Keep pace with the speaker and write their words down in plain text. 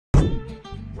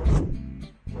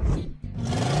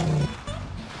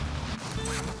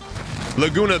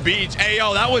Laguna Beach. Hey,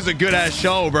 yo, that was a good ass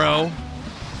show, bro.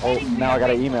 Oh, now I got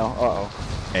an email. Uh-oh.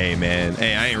 Hey, man.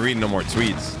 Hey, I ain't reading no more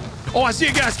tweets. Oh, I see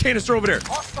a gas canister over there.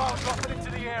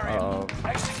 Uh-oh.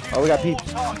 Oh, we got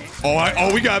peeps.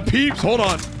 Oh, we got peeps. Hold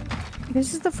on.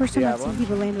 This is the first time I've seen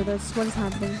people land with us. What is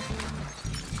happening?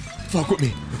 Fuck with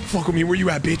me. Fuck with me. Where you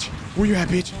at, bitch? Where you at,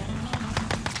 bitch?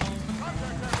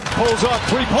 Pulls up,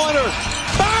 three-pointer.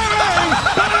 Bang!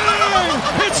 Bang!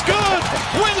 It's good.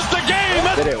 Wins the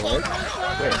game. Did it work?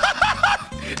 Wait.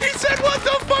 He said, what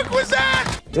the fuck was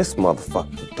that? This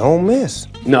motherfucker don't miss.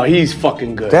 No, he's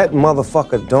fucking good. That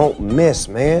motherfucker don't miss,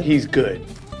 man. He's good.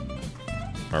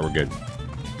 All right, we're good.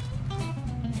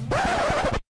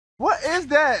 What is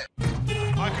that?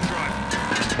 I can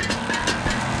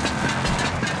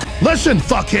drive. Listen,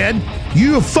 fuckhead,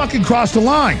 you have fucking crossed the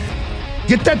line.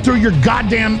 Get that through your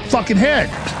goddamn fucking head.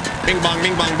 Bing bong,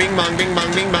 bing bong, bing bong, bing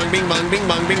bong, bing bong, bing bong, bing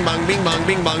bong, bing bong, bing bong,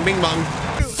 bing bong, bing bong.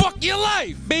 Fuck your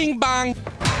life, bing bong.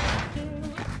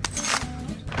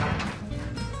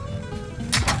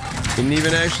 Didn't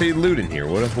even actually loot in here.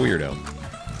 What a weirdo.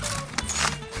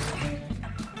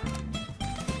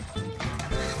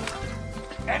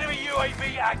 Enemy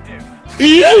UAV active.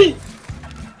 Yay!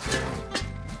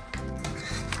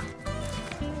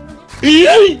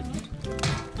 Yay!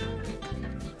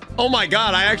 Oh my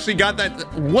God, I actually got that.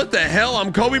 What the hell?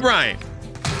 I'm Kobe Bryant.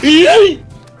 Yay!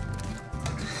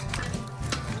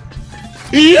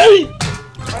 Yay!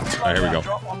 All right, here we go.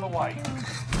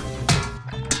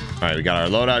 All right, we got our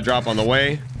loadout drop on the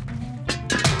way.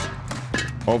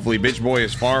 Hopefully, bitch boy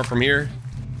is far from here.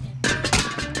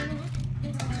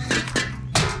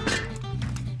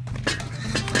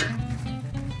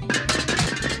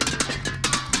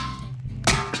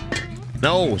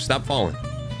 No, stop falling.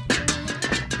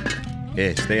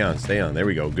 Yeah, stay on, stay on. There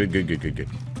we go. Good, good, good, good, good.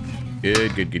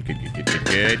 Good, good, good, good, good, good, good,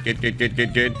 good, good, good, good,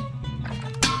 good, good.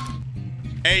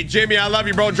 Hey, Jimmy, I love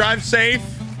you, bro. Drive safe.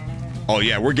 Oh,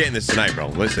 yeah, we're getting this tonight, bro.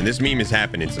 Listen, this meme is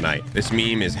happening tonight. This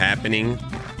meme is happening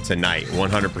tonight,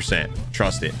 100%.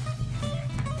 Trust it.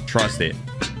 Trust it.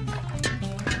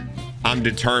 I'm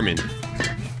determined.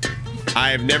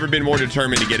 I have never been more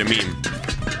determined to get a meme.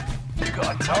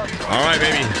 All right,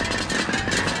 baby.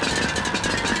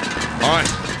 All right.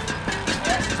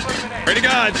 Pray to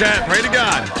God, chat. Pray to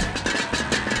God.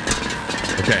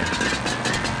 Okay.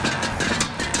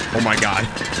 Oh, my God.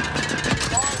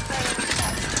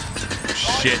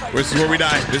 Shit. This is where we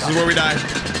die. This is where we die.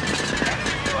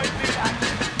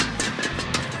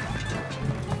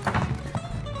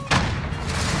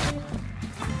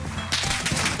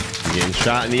 I'm getting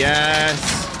shot in the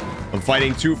ass. I'm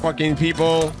fighting two fucking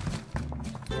people.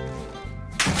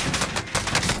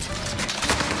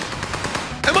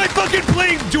 Am I fucking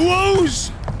playing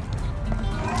duos?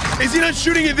 Is he not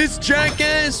shooting at this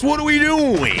jackass? What are we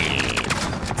doing?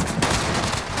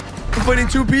 I'm fighting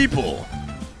two people.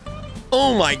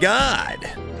 Oh my God.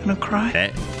 I'm gonna cry.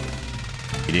 Hey,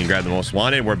 he didn't grab the most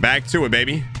wanted. We're back to it,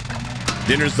 baby.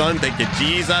 Dinner's done. Thank you,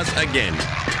 Jesus, again.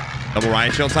 Double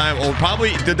riot shield time. Oh,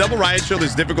 probably the double riot shield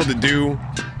is difficult to do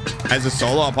as a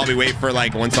solo. I'll probably wait for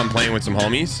like once I'm playing with some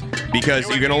homies, because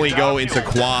you can only go into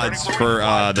quads for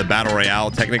the battle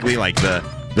royale, technically, like the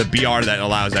BR that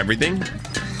allows everything.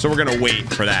 So we're gonna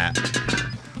wait for that.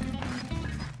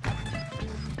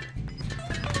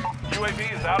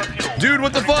 UAV is out of fuel. Dude,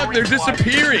 what the fuck? They're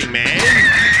disappearing, man.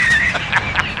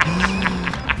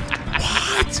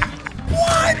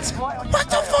 What? What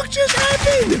the fuck just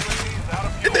happened?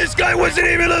 This guy wasn't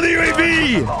even on the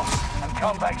UAV.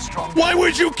 Why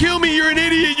would you kill me? You're an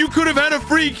idiot. You could have had a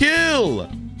free kill.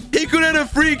 He could have had a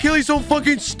free kill. He's so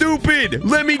fucking stupid.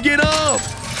 Let me get up.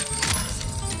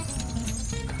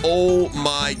 Oh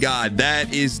my God.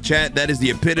 That is, chat, that is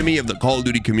the epitome of the Call of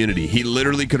Duty community. He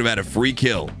literally could have had a free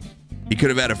kill. He could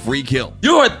have had a free kill.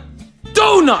 You're a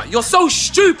donut. You're so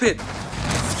stupid.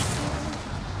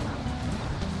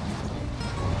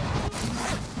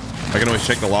 I can always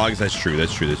check the logs. That's true.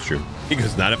 That's true. That's true.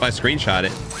 Because not if I screenshot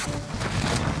it.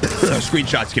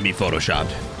 Screenshots can be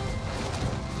photoshopped.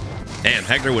 Damn,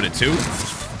 Hector with it too.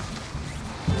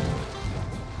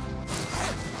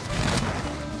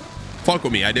 Fuck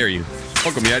with me. I dare you.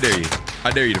 Fuck with me. I dare you.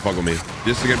 I dare you to fuck with me.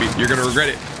 This is gonna be. You're gonna regret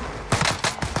it.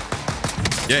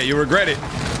 Yeah, you regret it.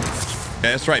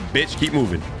 Yeah, that's right, bitch. Keep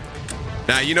moving.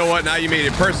 Now you know what? Now you made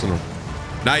it personal.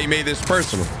 Now you made this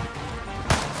personal.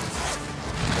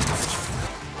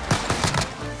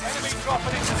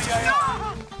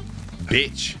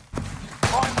 Bitch.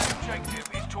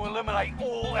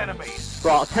 All enemies.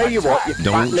 Bro, I'll tell you what, you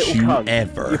Don't fat little you cunt.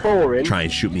 ever try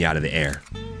and shoot me out of the air.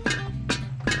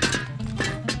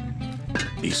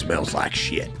 He smells like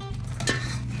shit.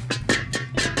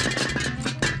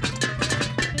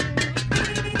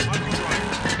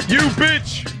 You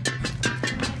bitch!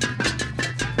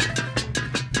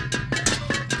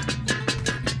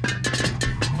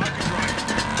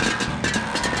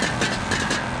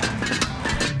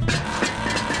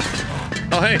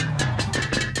 Oh, hey.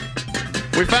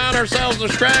 We found ourselves a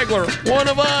straggler. One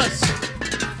of us.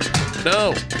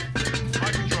 No.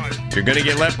 You're gonna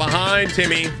get left behind,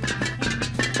 Timmy.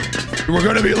 We're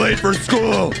gonna be late for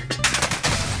school. He's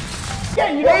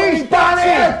done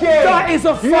it again! That is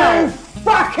a fact! You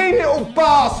fucking little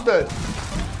bastard!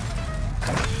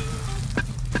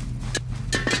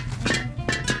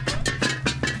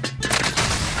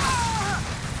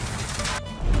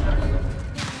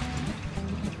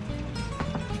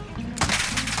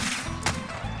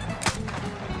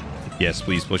 Yes,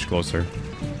 please push closer.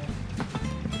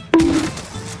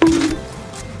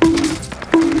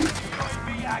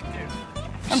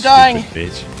 I'm dying.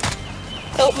 Bitch.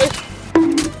 Help me.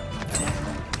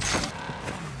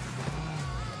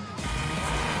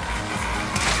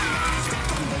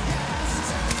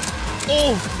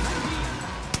 Oh!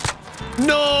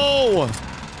 No!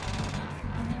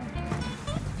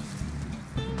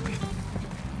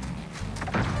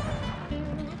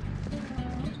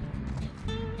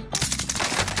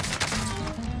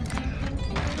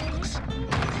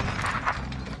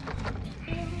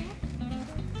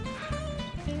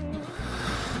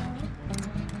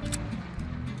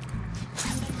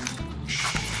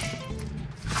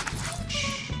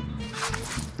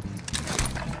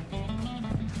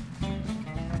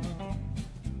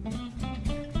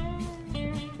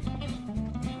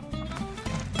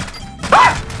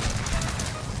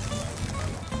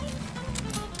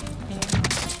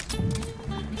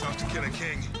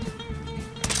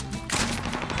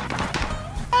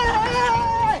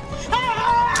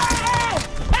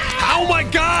 Oh my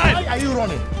God! Why are you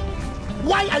running?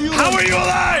 Why are you How running? are you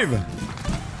alive?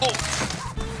 Oh.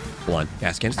 Hold on.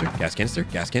 Gas canister, gas canister,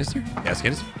 gas canister, gas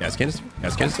canister, gas canister,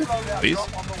 gas canister. Please,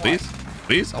 please,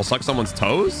 please. I'll suck someone's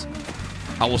toes.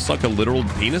 I will suck a literal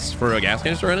penis for a gas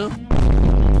canister right now.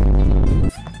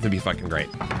 That'd be fucking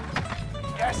great.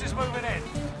 Gas is moving in.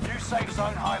 New safe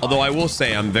zone highlight. Although I will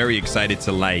say I'm very excited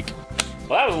to like.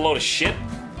 Well, that was a load of shit.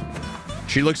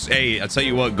 She looks. Hey, I'll tell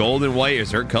you what. Gold and white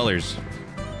is her colors.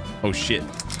 Oh shit.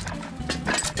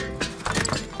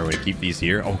 Are we gonna keep these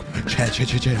here? Oh, Chad.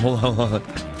 Hold on.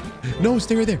 No,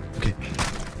 stay right there. Okay.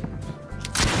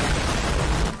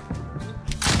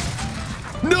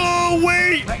 No,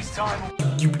 wait. Next time.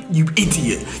 You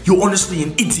idiot. You're honestly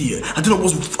an idiot. I don't know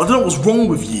what's wrong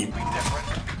with you.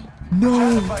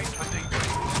 No.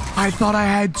 I thought I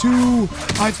had two.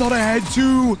 I thought I had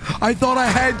two. I thought I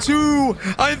had two.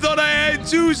 I thought I had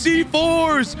two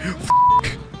C4s. F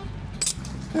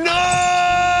no.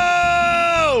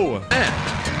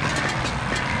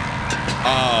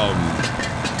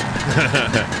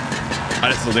 I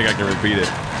just don't think I can repeat it.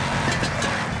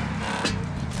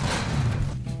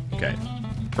 Okay.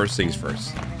 First things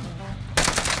first.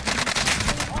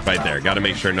 Right there. Got to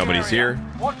make sure nobody's here.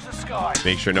 Watch the sky.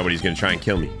 Make sure nobody's going to try and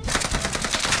kill me.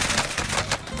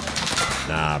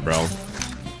 Nah, bro.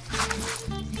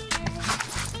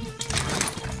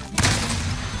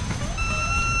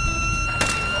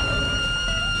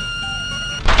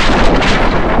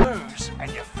 Lose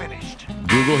and you're finished.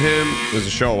 Google him. There's a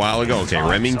show a while ago. Okay,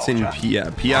 Remington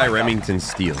PI Remington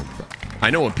Steele. I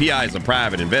know a PI is a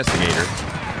private investigator.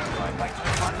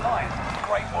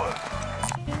 Great work.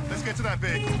 Let's get to that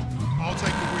vehicle. I'll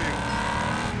take the wheel.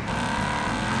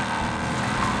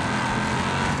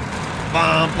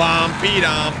 Bum bum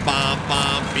beat-um bum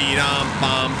bum beat-um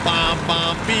bum bum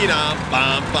bum beat-um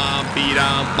bum bum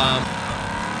beat-um bum.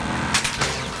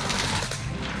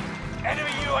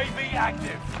 Enemy UAV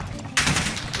active.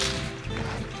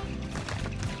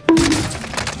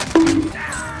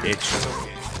 Bitch.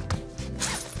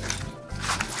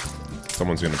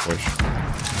 Someone's gonna push.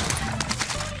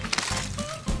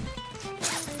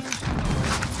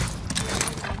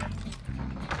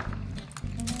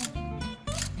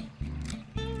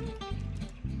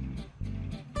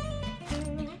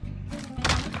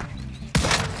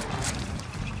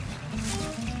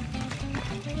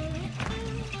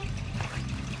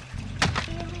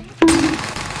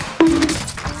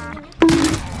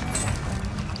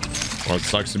 Well, it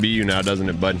sucks to be you now, doesn't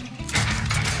it, bud?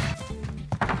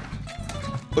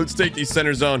 Let's take the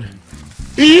center zone.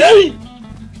 Yay!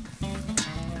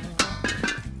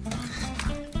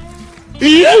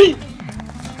 Yay!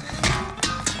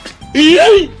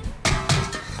 Yay!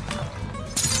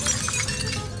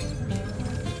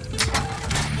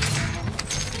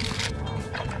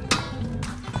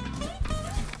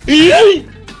 Yay!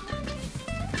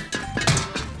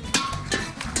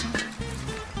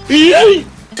 Yay!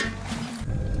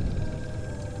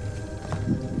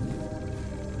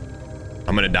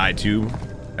 die too.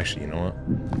 Actually, you know what?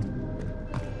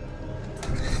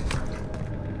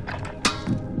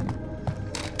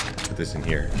 Put this in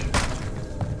here.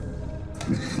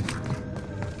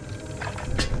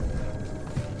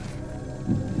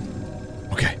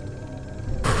 Okay.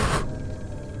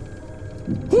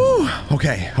 Whew.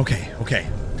 Okay.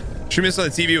 Stream this on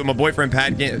the TV with my boyfriend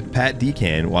Pat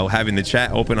Decan while having the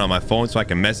chat open on my phone so I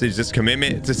can message this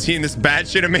commitment to seeing this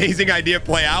batshit amazing idea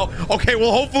play out. Okay,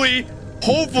 well, hopefully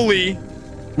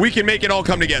we can make it all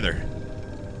come together.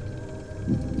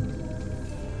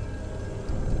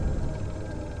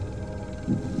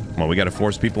 Come on, we got to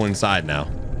force people inside now.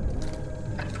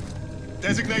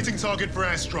 Designating target for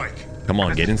airstrike. Come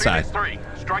on, get inside.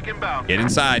 Strike inbound. Get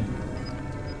inside.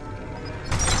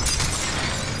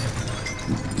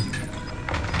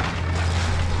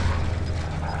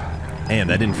 Damn,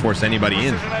 that didn't force anybody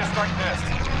in.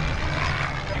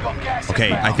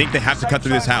 Okay, I think they have to cut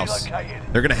through this house.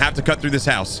 They're gonna have to cut through this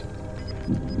house.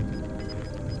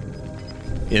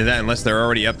 Either that, unless they're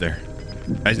already up there.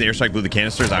 As the airstrike blew the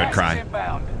canisters, I would cry.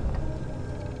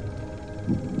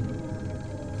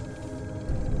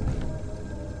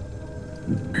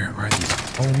 Where are these?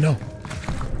 Oh no.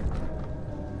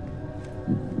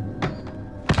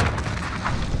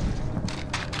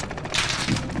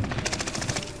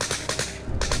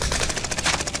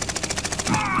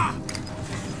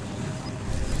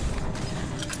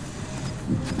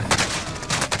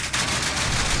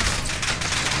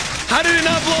 How did it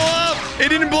not blow up? It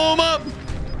didn't blow him up.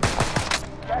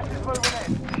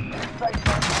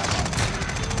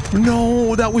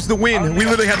 No, that was the win. We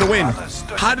literally had the win.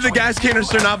 How did the gas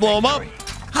canister not blow him up?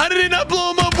 How did it not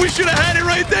blow him up? We should have had it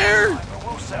right there.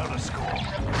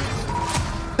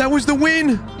 That was the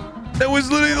win. That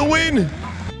was literally the win.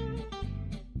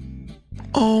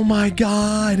 Oh my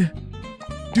God.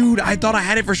 Dude, I thought I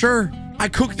had it for sure. I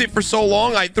cooked it for so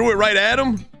long. I threw it right at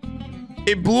him.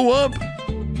 It blew up.